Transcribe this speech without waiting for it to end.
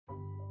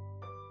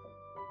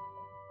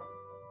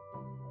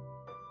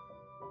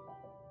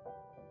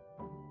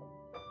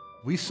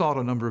We sought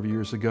a number of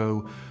years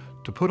ago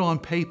to put on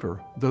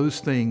paper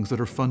those things that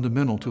are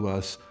fundamental to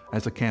us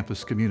as a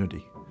campus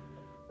community.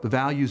 The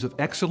values of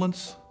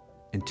excellence,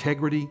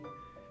 integrity,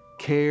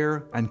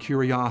 care, and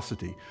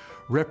curiosity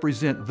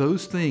represent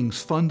those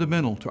things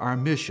fundamental to our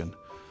mission,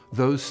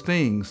 those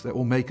things that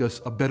will make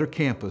us a better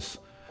campus,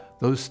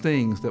 those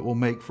things that will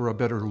make for a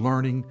better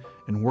learning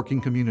and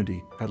working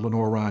community at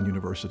Lenoir-Rhyne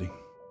University.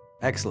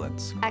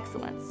 Excellence.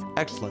 Excellence.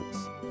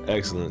 Excellence.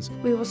 Excellence.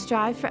 We will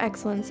strive for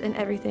excellence in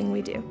everything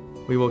we do.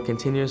 We will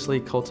continuously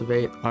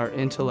cultivate our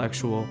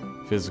intellectual,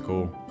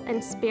 Physical.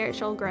 And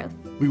spiritual growth.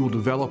 We will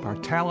develop our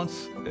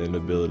talents And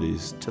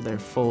abilities. to their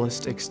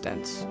fullest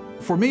extents.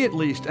 For me at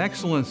least,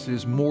 excellence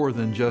is more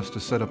than just a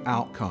set of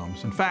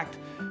outcomes. In fact,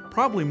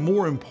 probably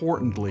more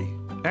importantly,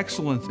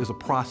 excellence is a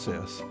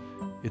process.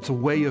 It's a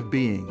way of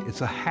being.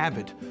 It's a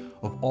habit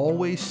of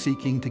always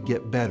seeking to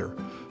get better,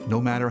 no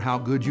matter how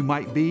good you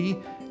might be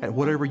at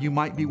whatever you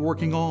might be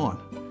working on.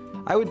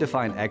 I would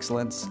define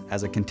excellence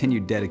as a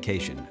continued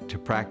dedication to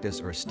practice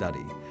or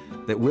study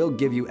that will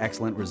give you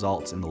excellent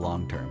results in the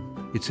long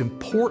term. It's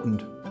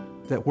important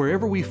that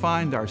wherever we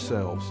find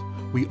ourselves,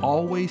 we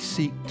always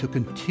seek to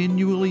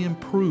continually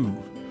improve,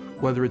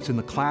 whether it's in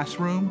the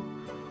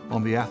classroom,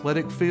 on the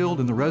athletic field,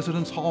 in the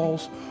residence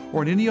halls,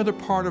 or in any other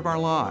part of our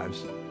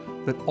lives,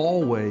 that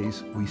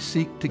always we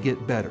seek to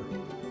get better.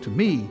 To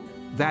me,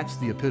 that's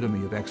the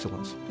epitome of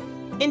excellence.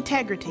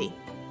 Integrity.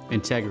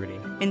 Integrity.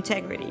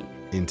 Integrity.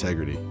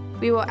 Integrity.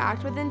 We will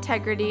act with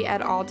integrity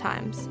at all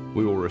times.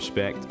 We will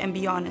respect And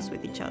be honest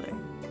with each other.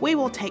 We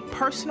will take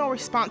personal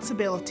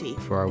responsibility.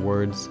 For our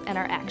words And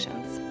our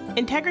actions.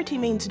 Integrity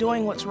means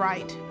doing what's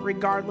right,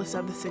 regardless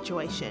of the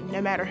situation,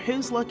 no matter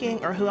who's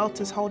looking or who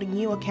else is holding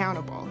you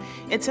accountable.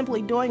 It's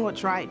simply doing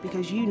what's right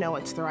because you know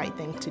it's the right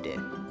thing to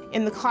do.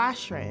 In the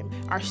classroom,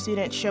 our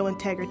students show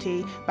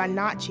integrity by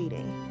not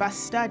cheating, by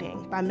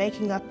studying, by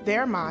making up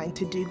their mind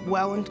to do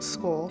well in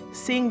school,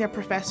 seeing their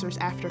professors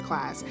after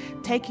class,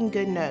 taking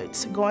good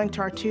notes, going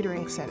to our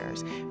tutoring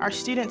centers. Our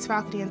students,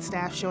 faculty, and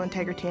staff show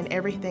integrity in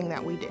everything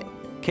that we do.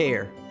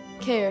 Care.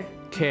 Care.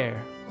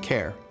 care.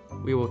 Care.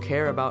 We will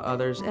care about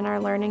others In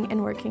our learning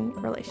and working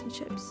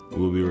relationships. We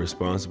will be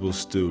responsible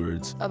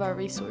stewards. Of our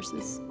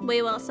resources.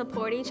 We will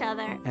support each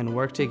other. and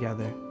work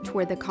together.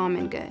 Toward the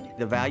common good.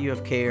 The value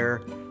of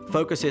care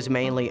focuses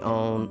mainly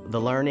on the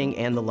learning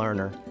and the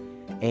learner.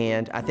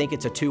 And I think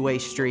it's a two-way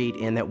street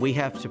in that we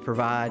have to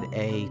provide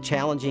a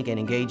challenging and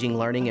engaging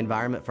learning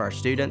environment for our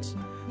students,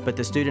 but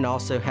the student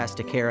also has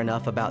to care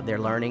enough about their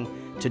learning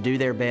to do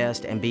their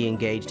best and be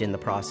engaged in the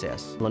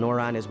process.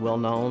 Lenoir-Rhyne is well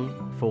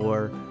known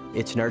for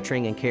its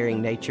nurturing and caring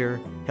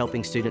nature,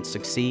 helping students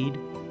succeed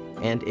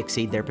and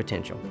exceed their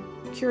potential.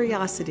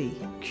 Curiosity.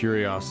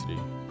 Curiosity.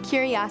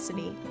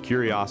 Curiosity.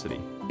 Curiosity.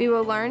 We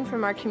will learn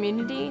from our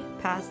community.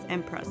 Past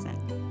and present.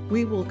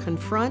 We will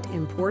confront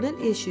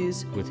important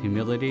issues With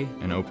humility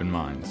And open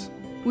minds.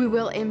 We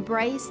will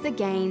embrace the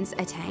gains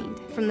attained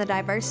From the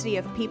diversity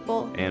of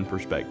people. And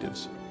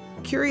perspectives.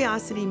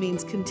 Curiosity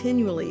means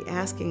continually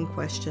asking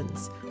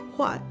questions.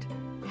 What?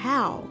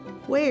 How?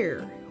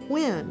 Where?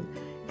 When?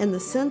 And the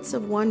sense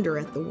of wonder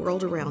at the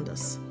world around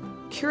us.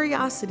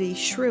 Curiosity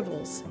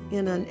shrivels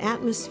in an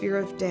atmosphere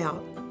of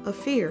doubt, of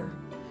fear.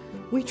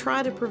 We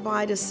try to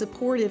provide a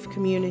supportive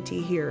community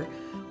here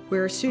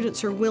where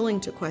students are willing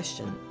to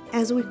question.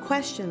 As we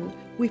question,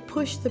 we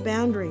push the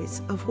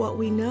boundaries of what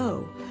we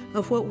know,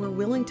 of what we're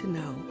willing to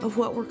know, of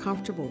what we're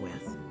comfortable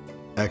with.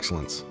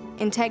 Excellence.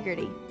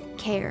 Integrity.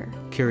 Care.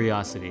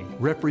 curiosity.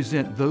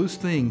 Represent those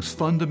things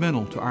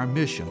fundamental to our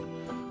mission,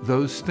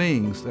 those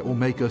things that will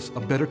make us a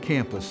better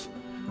campus,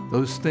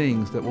 those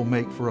things that will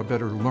make for a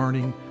better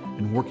learning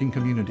and working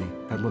community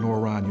at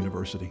Lenoir-Rhyne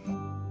University.